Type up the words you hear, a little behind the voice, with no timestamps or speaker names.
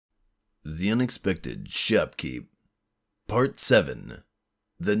The Unexpected Shopkeep, Part 7,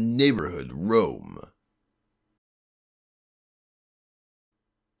 The Neighborhood Roam.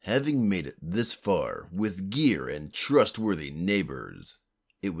 Having made it this far with gear and trustworthy neighbors,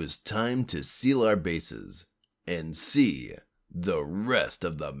 it was time to seal our bases and see the rest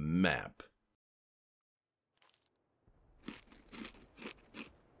of the map.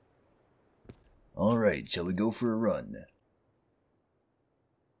 Alright, shall we go for a run?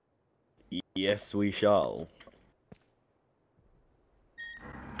 Yes, we shall.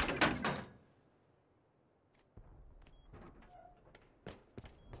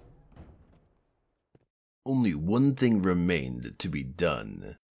 Only one thing remained to be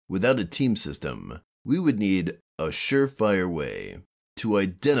done. Without a team system, we would need a surefire way to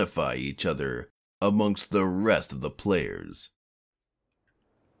identify each other amongst the rest of the players.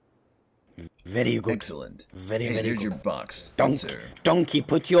 Very good. Excellent. Very hey, there's good. your box, sir. Donkey,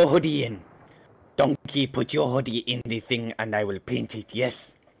 put your hoodie in. Donkey, put your hoodie in the thing and I will paint it,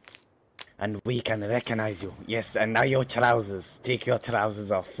 yes. And we can recognize you. Yes, and now your trousers. Take your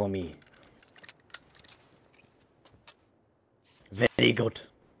trousers off for me. Very good.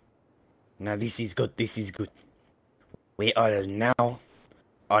 Now this is good, this is good. We all now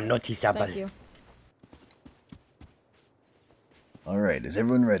are noticeable. Thank you. Alright, is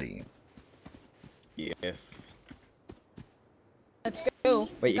everyone ready? Yes. Let's go.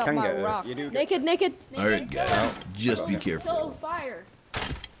 Wait, you Got can my get it. rock. You do get Naked, naked. Alright guys, just be So careful. fire. Oh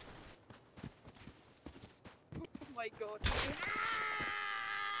my god.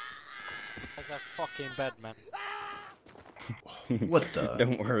 That's a fucking bed, man. What the?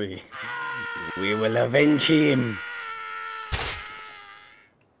 Don't worry. We will avenge him.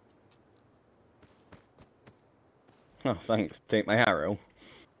 Oh, thanks. Take my arrow.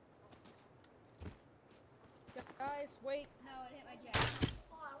 Guys, wait. No, it hit my jacket.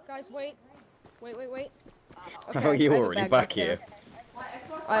 Guys, wait. Wait. How are you I have a already bag back there. here?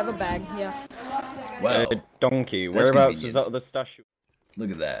 I have a bag, yeah. Wow, Donkey, That's whereabouts is convenient. that other statue?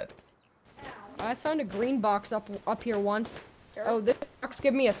 look at that. I found a green box up here once. Oh, this box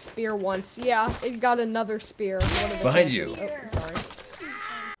gave me a spear once. Yeah, it got another spear. What are the Behind chances? you. Oh, sorry.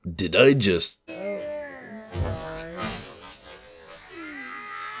 Did I just...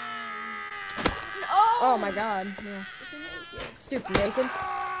 Oh my god. Yeah. Stupid naked.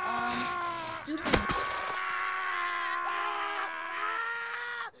 Stupid.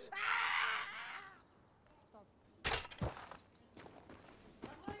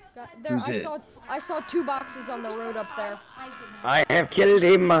 There, Who's it? I saw 2 boxes on the road up there. I have killed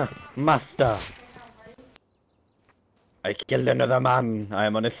him, master. I killed another man. I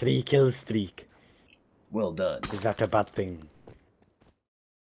am on a 3-kill streak. Well done. Is that a bad thing?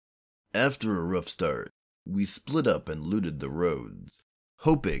 After a rough start, we split up and looted the roads,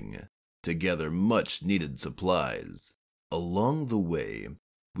 hoping to gather much needed supplies. Along the way,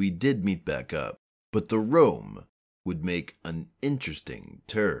 we did meet back up, but the roam would make an interesting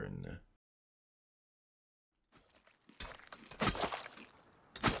turn.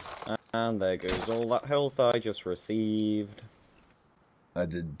 And there goes all that health I just received.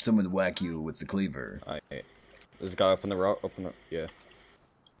 Did someone whack you with the cleaver? There's a guy up on the rock, yeah.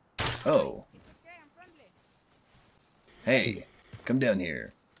 Oh. Hey, come down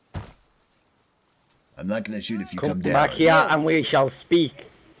here. I'm not gonna shoot if you come down. back here and we shall speak.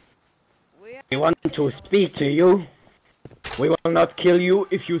 We want to speak to you. We will not kill you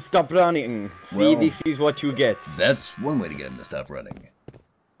if you stop running. See, Well, this is what you get. That's one way to get him to stop running.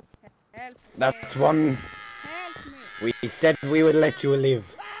 That's one. Help me. We said we would let you live.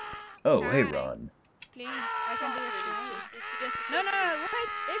 Oh, hey Ron. Please, I can do it. No, wait.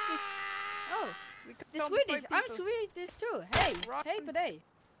 If it's... Oh, the Swedish. I'm Swedish too. Hey, hej på dig.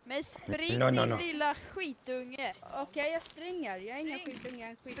 Men spring No. din lilla skitunge. Okej, jag springer. Jag är ingen skitunge, jag är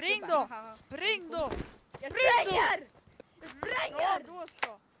en skitgubbe. Spring då! Spring då! Jag springer! Ja, då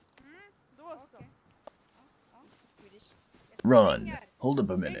så. Då så. Swedish. Ron, hold up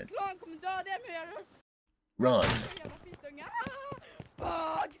a minute. Klan kommer döda mig. Ron, Jävla skitunge.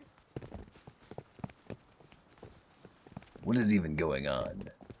 Fuck! what is even going on?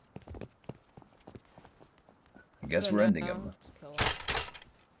 I guess we're ending him.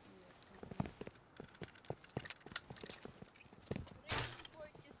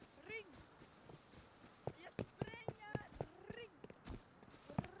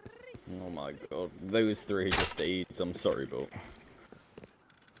 Oh my god, those 3 just AIDS. I'm sorry, but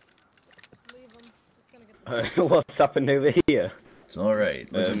Just leave 'em. Just gonna get what's happened over here? It's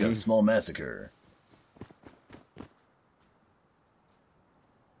alright. Looks like a small massacre.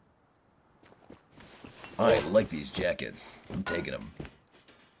 I like these jackets. I'm taking them.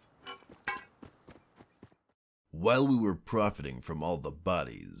 While we were profiting from all the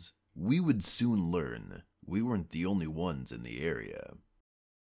bodies, we would soon learn we weren't the only ones in the area.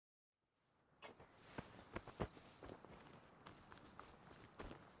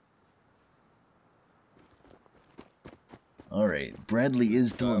 Alright, Bradley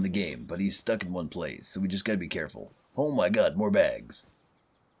is still in the game, but he's stuck in one place, so we just gotta be careful. Oh my god, more bags.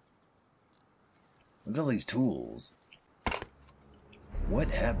 Look at all these tools.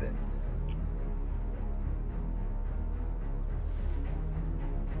 What happened?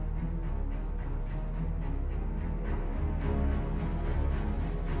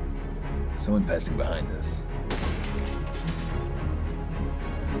 Someone passing behind us.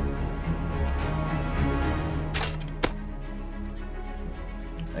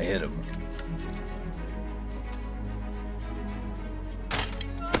 I hit him.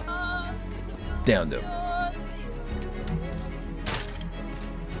 Downed him.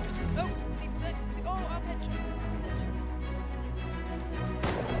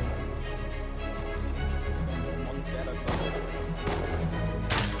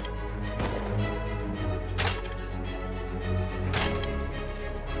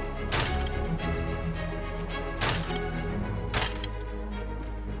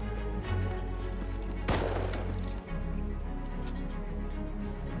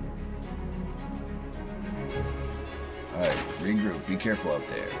 Alright, regroup. Be careful out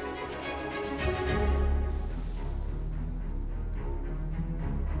there.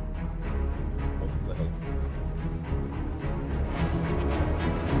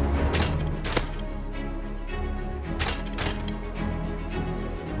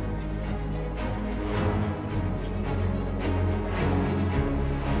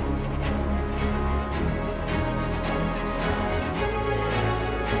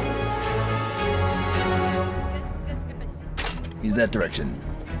 He's that direction.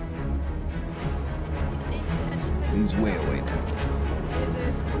 He's way away now.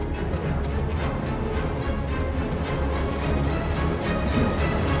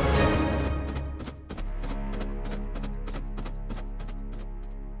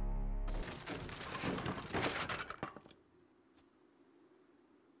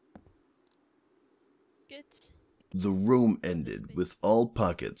 The room ended with all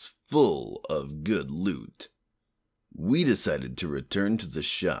pockets full of good loot. We decided to return to the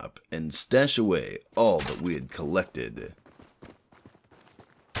shop and stash away all that we had collected.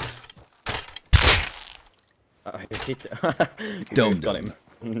 I hit. Domed got him.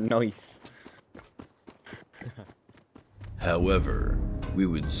 Nice. However, we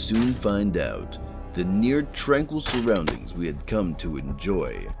would soon find out the near tranquil surroundings we had come to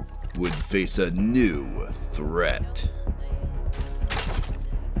enjoy would face a new threat.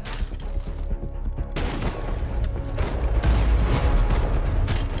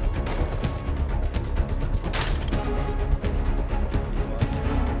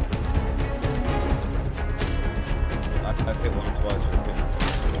 I hit one twice with this.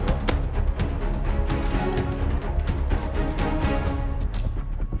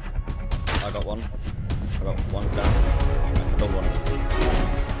 I got one. I got one down. Still one.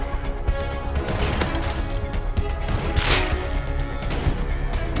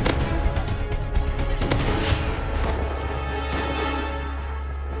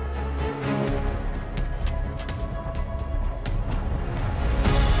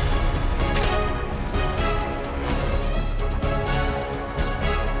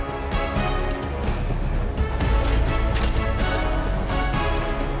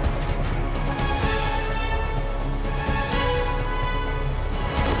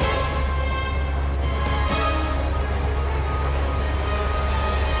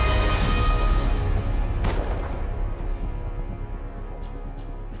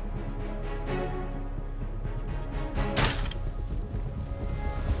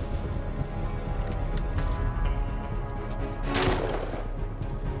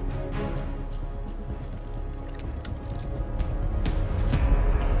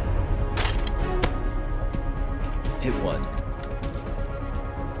 Hit one.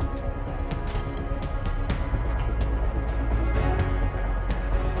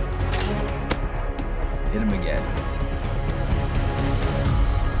 Hit him again.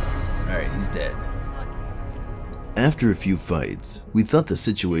 Alright, he's dead. After a few fights, we thought the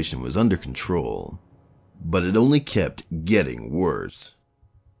situation was under control, but it only kept getting worse.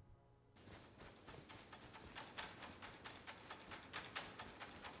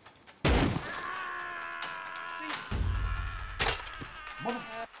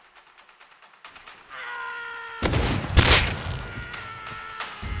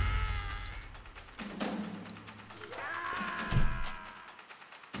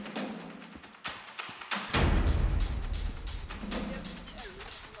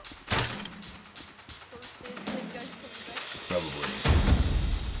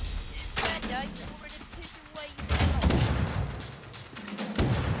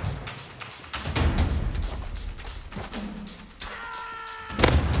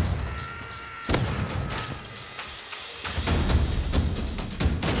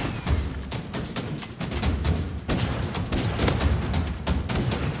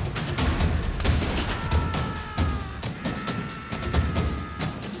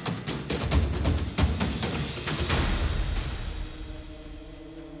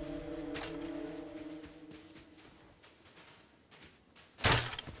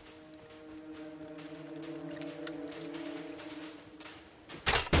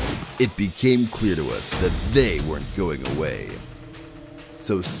 it became clear to us that they weren't going away.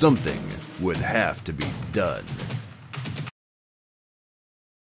 So something would have to be done.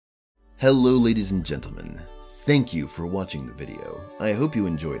 Hello ladies and gentlemen, thank you for watching the video. I hope you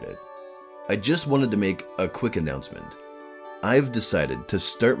enjoyed it. I just wanted to make a quick announcement. I've decided to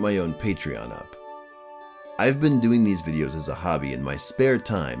start my own Patreon up. I've been doing these videos as a hobby in my spare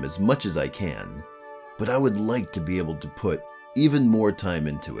time as much as I can, but I would like to be able to put even more time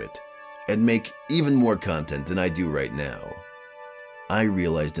into it and make even more content than I do right now. I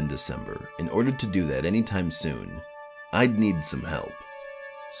realized in December, in order to do that anytime soon, I'd need some help.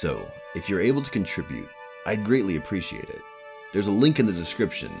 So, if you're able to contribute, I'd greatly appreciate it. There's a link in the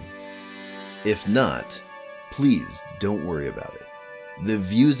description. If not, please don't worry about it. The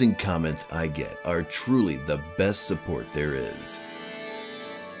views and comments I get are truly the best support there is.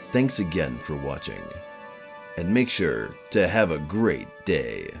 Thanks again for watching, and make sure to have a great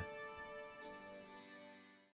day.